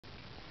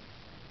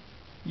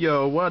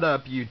Yo, what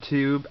up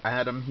YouTube?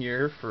 Adam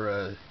here for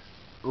a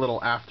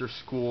little after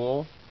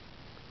school,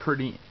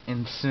 pretty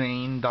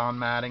insane Don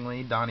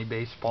Mattingly, Donnie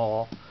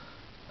Baseball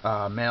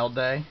mail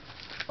day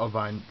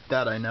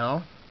that I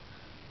know.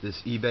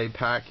 This eBay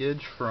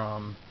package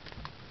from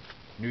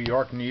New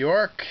York, New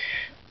York.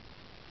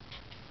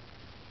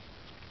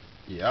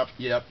 Yep.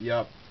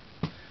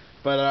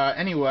 But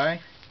anyway,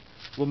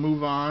 we'll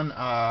move on.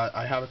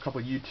 I have a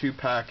couple YouTube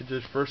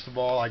packages. First of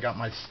all, I got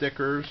my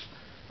stickers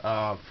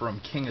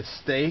from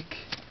Kingofsteak.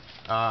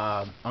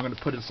 I'm going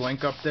to put his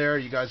link up there.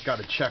 You guys got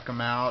to check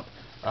him out.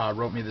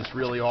 Wrote me this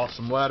really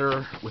awesome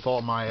letter with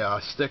all my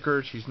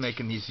stickers. He's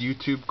making these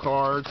YouTube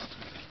cards.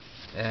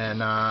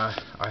 And I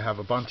have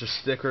a bunch of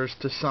stickers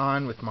to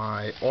sign with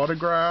my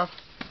autograph.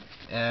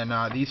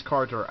 And these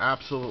cards are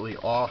absolutely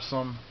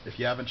awesome. If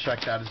you haven't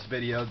checked out his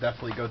video,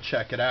 definitely go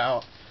check it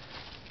out.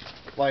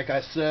 Like I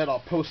said,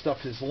 I'll post up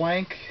his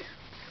link.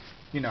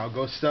 You know,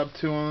 go sub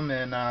to him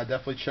and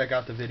definitely check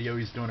out the video.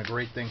 He's doing a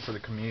great thing for the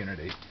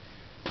community.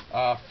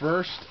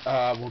 First,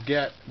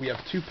 we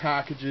have two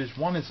packages.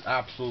 One is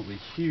absolutely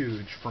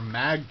huge from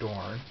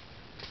Magdorn.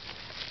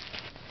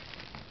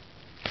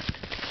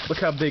 Look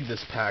how big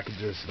this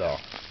package is, though.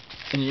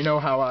 And you know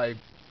how I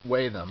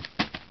weigh them.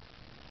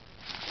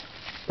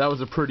 That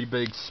was a pretty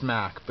big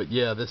smack, but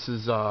yeah, this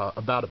is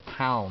about a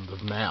pound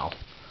of mail.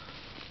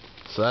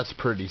 So that's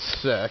pretty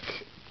sick.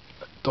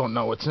 Don't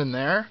know what's in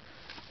there.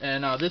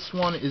 And this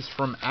one is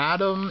from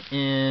Adam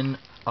in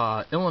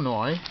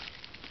Illinois.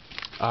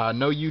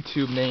 No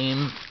YouTube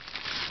name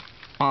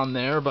on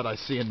there, but I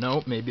see a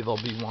note. Maybe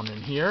there'll be one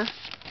in here.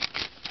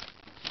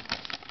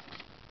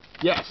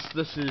 Yes,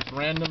 this is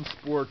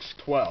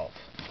RandomSports12.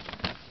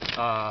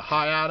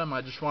 Hi Adam,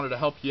 I just wanted to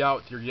help you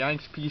out with your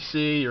Yanks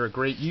PC. You're a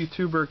great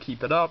YouTuber.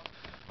 Keep it up.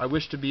 I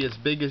wish to be as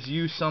big as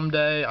you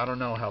someday. I don't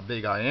know how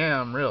big I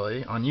am,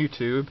 really, on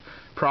YouTube.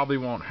 Probably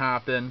won't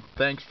happen.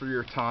 Thanks for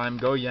your time.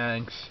 Go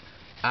Yanks.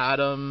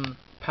 Adam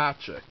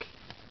Patrick,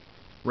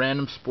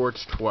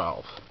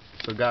 RandomSports12.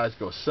 So guys,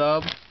 go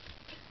sub,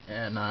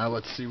 and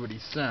let's see what he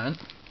sent.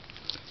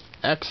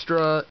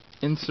 Extra,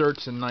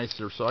 inserts, and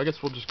nicer. So I guess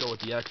we'll just go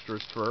with the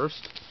extras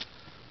first.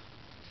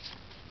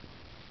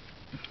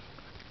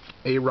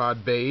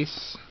 A-Rod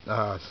base,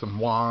 some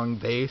Wong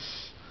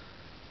base.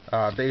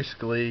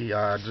 Basically,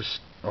 just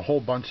a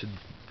whole bunch of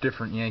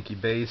different Yankee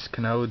base.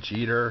 Cano,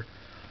 Jeter,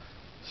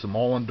 some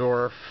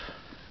Ollendorf,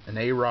 an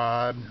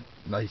A-Rod,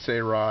 nice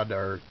A-Rod,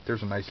 or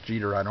there's a nice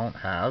Jeter I don't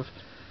have.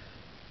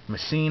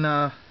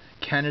 Messina,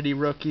 Kennedy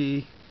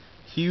rookie,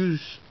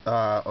 Hughes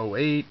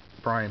 08,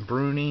 Brian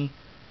Bruni,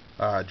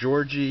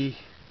 Georgie,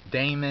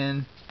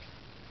 Damon,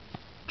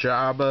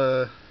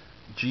 Jabba,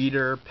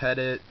 Jeter,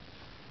 Pettit,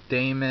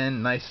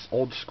 Damon, nice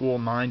old school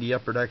 90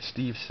 Upper Deck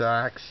Steve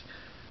Sachs,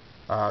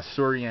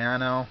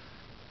 Soriano,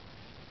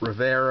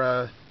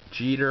 Rivera,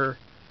 Jeter,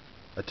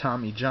 a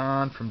Tommy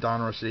John from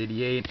Donruss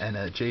 88, and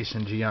a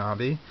Jason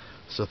Giambi.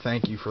 So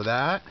thank you for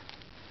that.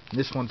 And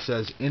this one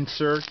says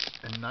insert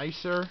and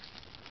nicer.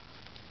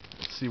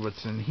 Let's see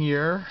what's in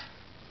here.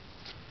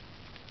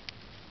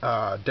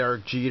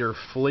 Derek Jeter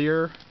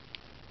Fleer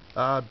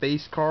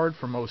base card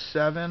from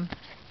 07.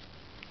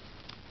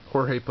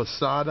 Jorge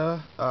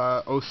Posada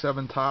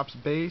 07 Topps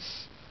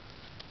base.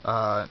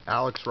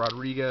 Alex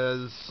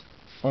Rodriguez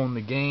owned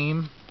the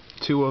game.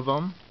 Two of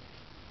them,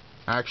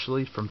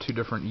 actually, from two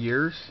different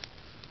years.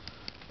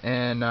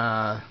 And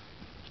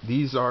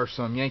these are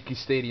some Yankee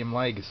Stadium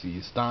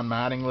legacies. Don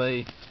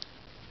Mattingly,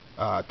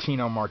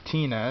 Tino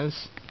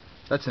Martinez.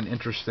 That's an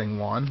interesting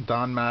one.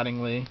 Don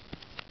Mattingly,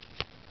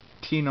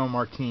 Tino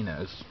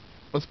Martinez.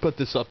 Let's put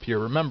this up here.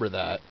 Remember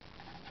that.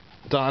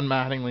 Don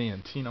Mattingly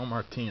and Tino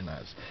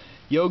Martinez.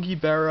 Yogi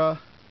Berra,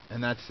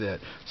 and that's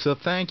it. So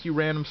thank you,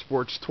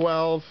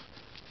 RandomSports12,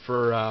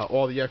 for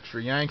all the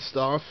extra Yank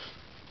stuff.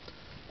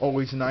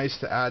 Always nice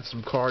to add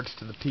some cards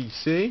to the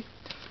PC.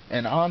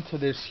 And on to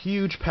this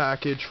huge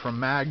package from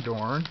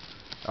Magdorn.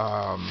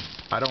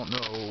 I don't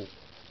know.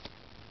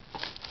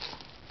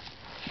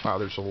 Wow,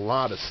 there's a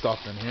lot of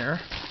stuff in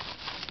here.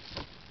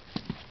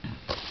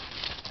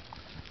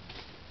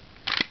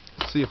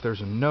 Let's see if there's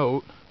a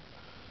note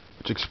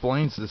which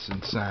explains this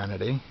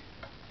insanity.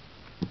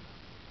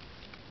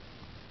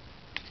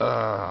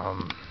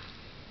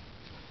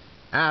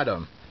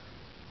 Adam,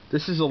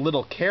 this is a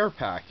little care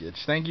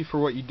package. Thank you for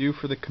what you do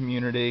for the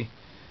community.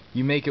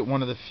 You make it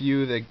one of the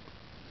few that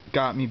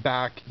got me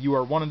back. You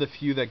are one of the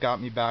few that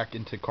got me back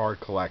into card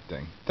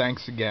collecting.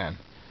 Thanks again,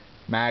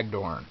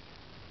 Magdorn.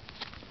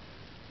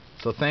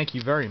 So thank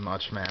you very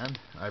much, man.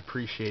 I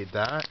appreciate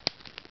that.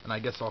 And I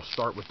guess I'll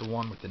start with the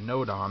one with the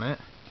note on it.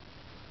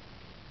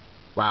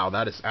 Wow,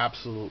 that is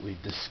absolutely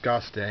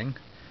disgusting.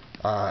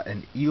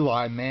 An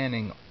Eli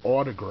Manning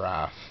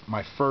autograph.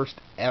 My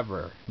first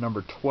ever.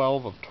 Number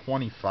 12 of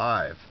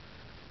 25.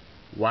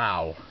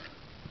 Wow.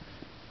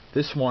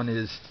 This one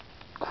is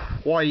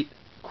quite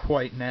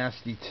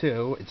nasty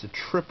too. It's a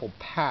triple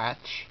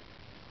patch.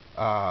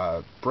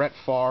 Brett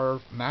Favre,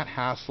 Matt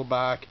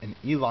Hasselbeck, and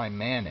Eli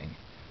Manning.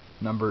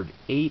 Numbered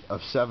 8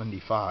 of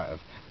 75.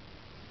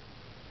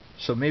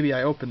 So maybe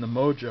I open the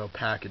Mojo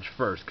package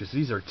first, because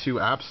these are two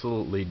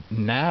absolutely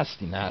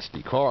nasty,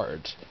 nasty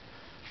cards.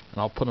 And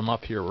I'll put them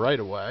up here right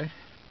away.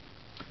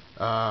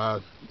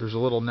 There's a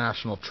little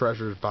National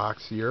Treasures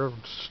box here.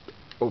 Just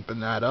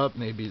open that up.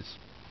 Maybe it's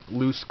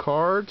loose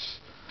cards.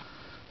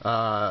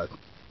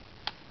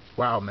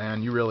 Wow,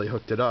 man, you really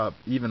hooked it up.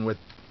 Even with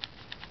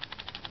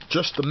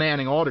just the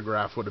Manning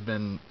autograph would have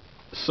been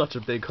such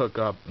a big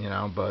hookup, you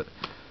know, but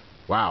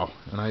wow.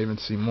 And I even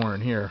see more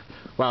in here.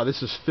 Wow,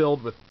 this is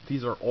filled with,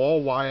 these are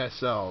all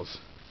YSLs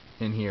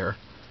in here.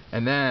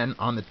 And then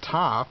on the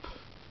top,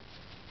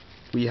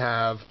 we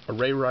have a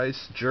Ray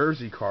Rice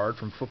jersey card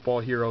from Football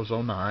Heroes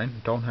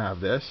 09. Don't have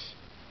this.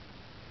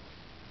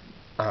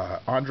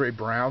 Andre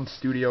Brown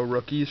Studio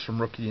Rookies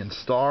from Rookie and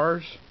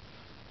Stars,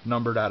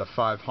 numbered out of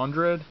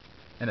 500.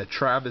 And a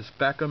Travis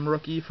Beckham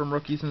rookie from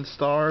Rookies and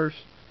Stars,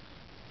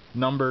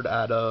 numbered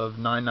out of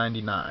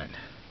 999.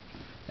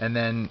 And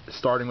then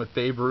starting with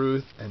Babe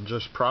Ruth and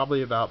just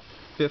probably about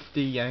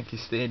 50 Yankee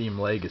Stadium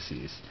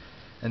legacies.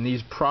 And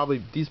these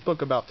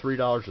book about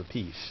 $3 a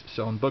piece.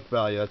 So in book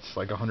value, that's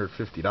like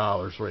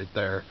 $150 right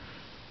there.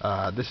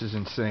 This is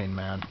insane,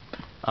 man.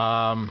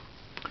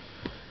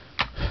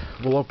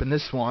 We'll open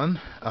this one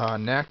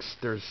next.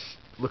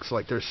 Looks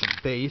like there's some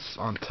base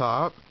on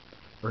top,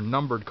 or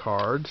numbered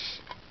cards.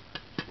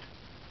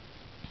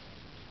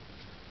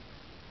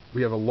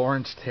 We have a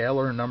Lawrence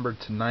Taylor numbered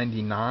to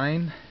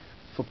 99,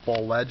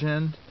 football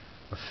legend.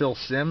 A Phil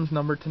Simms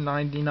numbered to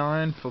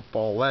 99,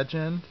 football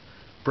legend.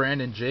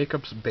 Brandon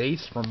Jacobs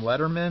base from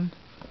Letterman,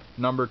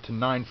 numbered to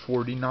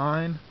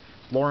 949.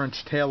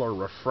 Lawrence Taylor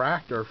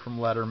refractor from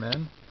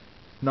Letterman,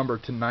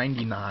 numbered to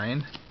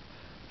 99.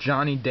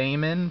 Johnny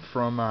Damon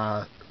from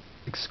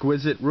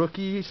Exquisite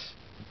Rookies,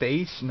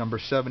 base, number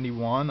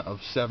 71 of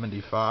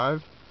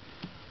 75.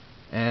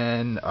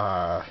 And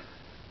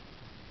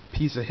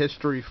piece of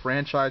history,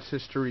 franchise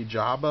history,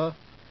 Jabba,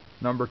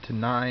 numbered to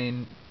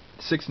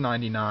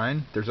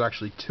 699. There's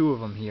actually two of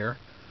them here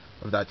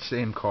of that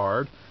same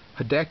card.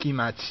 Hideki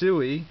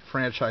Matsui,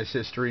 franchise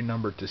history,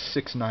 numbered to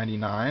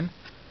 699.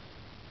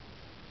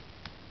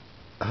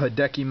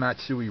 Hideki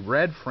Matsui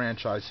red,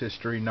 franchise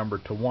history,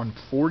 numbered to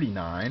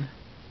 149.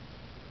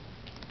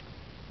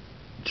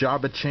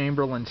 Jabba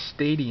Chamberlain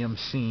stadium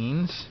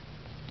scenes,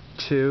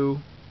 two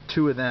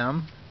of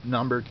them,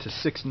 numbered to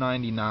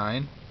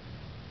 699.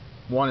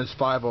 One is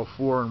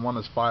 504 and one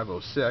is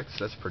 506.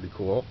 That's pretty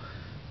cool.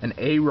 An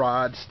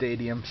A-Rod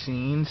stadium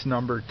scenes,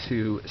 numbered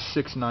to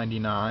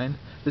 699.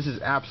 This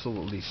is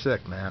absolutely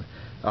sick, man.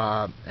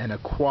 And a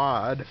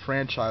quad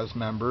franchise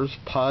members,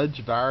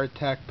 Pudge,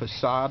 Varitek,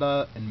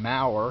 Posada, and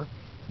Maurer,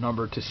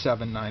 numbered to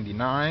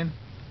 799.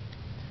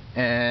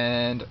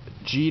 And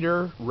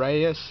Jeter,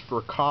 Reyes,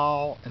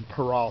 Furcal, and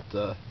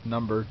Peralta,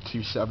 numbered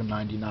to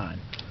 799.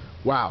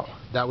 Wow,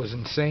 that was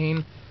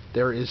insane.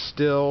 There is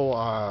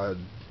still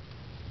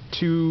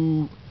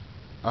two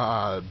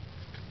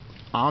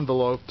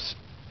envelopes,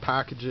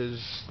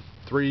 packages,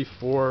 3,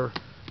 4.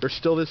 There's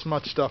still this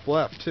much stuff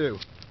left too.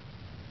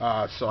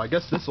 So I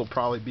guess this will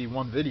probably be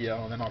one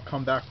video, and then I'll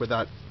come back with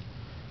that.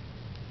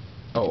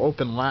 Oh,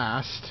 open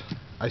last.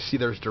 I see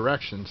there's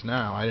directions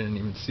now. I didn't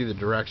even see the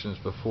directions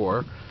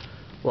before.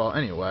 Well,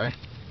 anyway,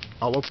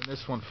 I'll open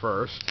this one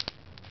first.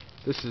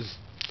 This is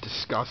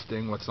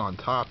disgusting what's on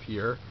top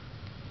here.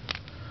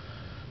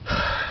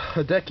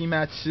 Hideki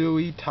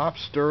Matsui, top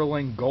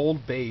sterling,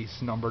 gold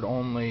base, numbered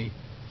only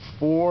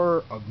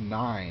 4 of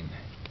 9.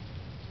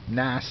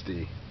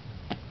 Nasty.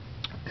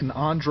 An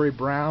Andre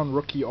Brown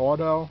rookie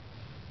auto.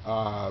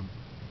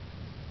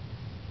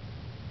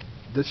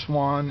 This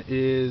one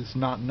is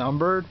not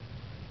numbered.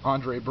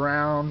 Andre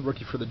Brown,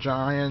 rookie for the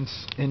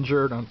Giants,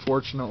 injured,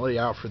 unfortunately,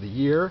 out for the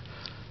year.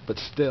 But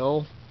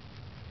still,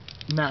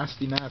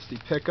 nasty, nasty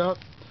pickup.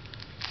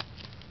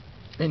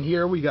 And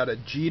here we got a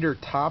Jeter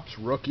Topps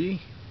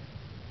rookie.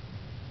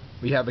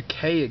 We have a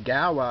Kei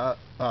Igawa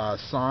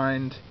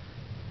signed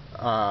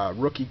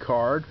rookie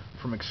card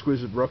from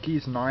Exquisite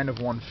Rookies, 9 of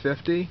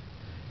 150.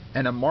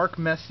 And a Mark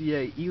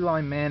Messier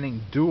Eli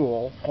Manning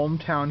dual,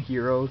 Hometown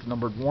Heroes,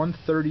 numbered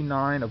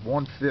 139 of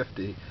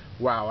 150.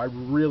 Wow, I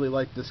really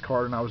like this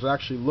card, and I was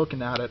actually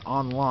looking at it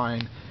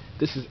online.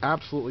 This is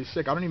absolutely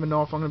sick. I don't even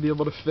know if I'm going to be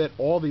able to fit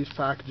all these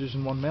packages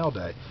in one mail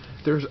day.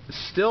 There's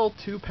still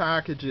 2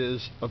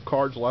 packages of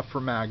cards left for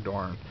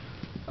Magdorn.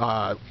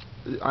 I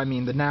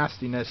mean, the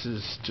nastiness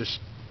is just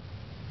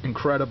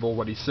incredible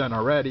what he sent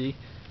already.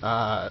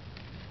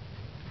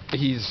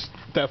 He's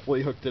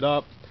definitely hooked it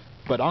up.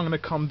 But I'm going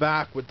to come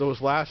back with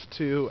those last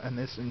 2 and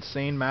this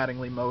insane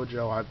Mattingly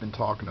Mojo I've been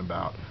talking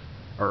about.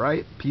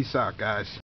 Alright? Peace out, guys.